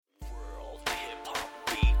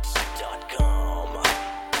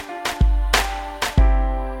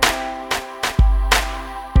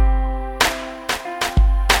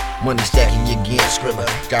Money stacking, you get skrilla.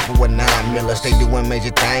 Dropping with 9 millers, they doing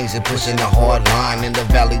major things and pushing the hard line. In the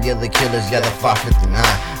valley of the killers, yeah, the 559.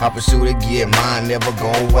 I pursue to get mine, never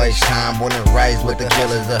gon' waste time. Born and raised with the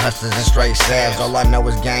killers, the hustlers and straight sabs. All I know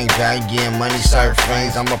is gang bang, getting money, serve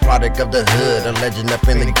frames. I'm a product of the hood, a legend up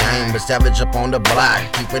in the game. But savage up on the block,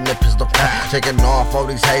 keeping the pistol packed. Taking off all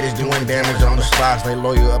these haters, doing damage on the spots. They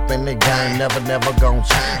loyal up in the game, never gon'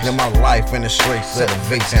 change. Live my life in the streets of the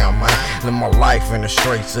V-Town, man. Live my life in the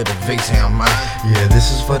streets of the V-Town, man. Yeah,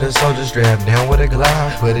 this is for the soldiers strapped down with a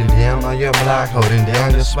Glock. Put it down on your block, holding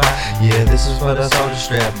down your spot. Yeah, this is for the soldiers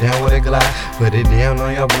strapped down with a Glock. Put it down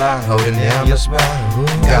on your block, holding down your spot. Ooh.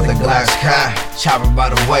 Got the Glocks cocked, chopper by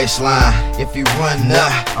the waistline. If you run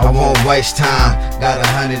up, I won't waste time. Got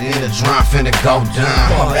 100 in the drum, finna go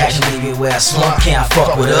down. Pump action, leave it where I slump, can't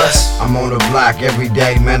fuck with us. I'm on the block every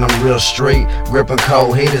day, man, I'm real street. Gripping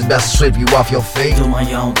cold hitters, best to sweep you off your feet. Do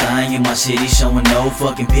my own thing in my city, showing no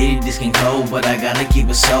fucking pity. This can cold, but I gotta keep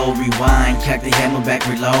it so. Rewind, cock the hammer back,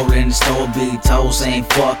 reload. In the store, be told, saying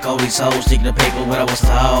fuck all these hoes. Stick the paper what I was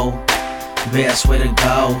told. Best way to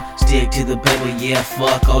go, stick to the paper, yeah,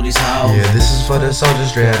 fuck all these hoes. Yeah, this is for the soldiers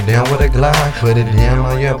strapped down with a Glock. Put it down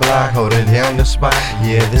on your block, hold it down the spot.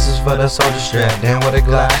 Yeah, this is for the soldiers strapped down with a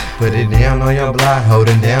Glock. Put it down on your block,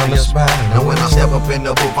 holding down the spot. Now when I step up in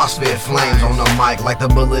the booth, I spit flames on the mic like the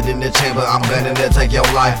bullet in the chamber. I'm gunning to take your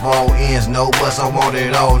life, all ends, no buts, I want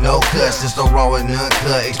it all, no cuts. It's the raw and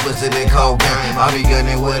uncut, explicit and cold game. I be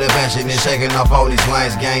gunning with a passion and shaking off all these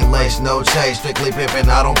lanes. Gang lace, no chase, strictly pimpin',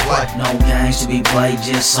 I don't play. No games to be played,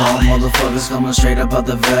 just some motherfuckers coming straight up out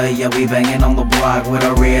the valley. Yeah, we banging on the block with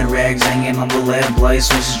our red rags hanging on the lead blade.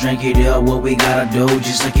 Switches, drink it up, what we gotta do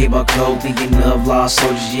just to keep our cool. Thinking of lost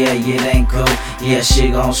soldiers, yeah, it ain't cool. Yeah,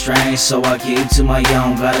 shit gon' strange, so I keep to my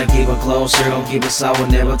own. Gotta keep it closer, gon' keep it solid,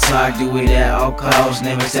 never talk. Do it at all costs,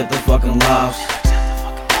 never accept the fucking loss.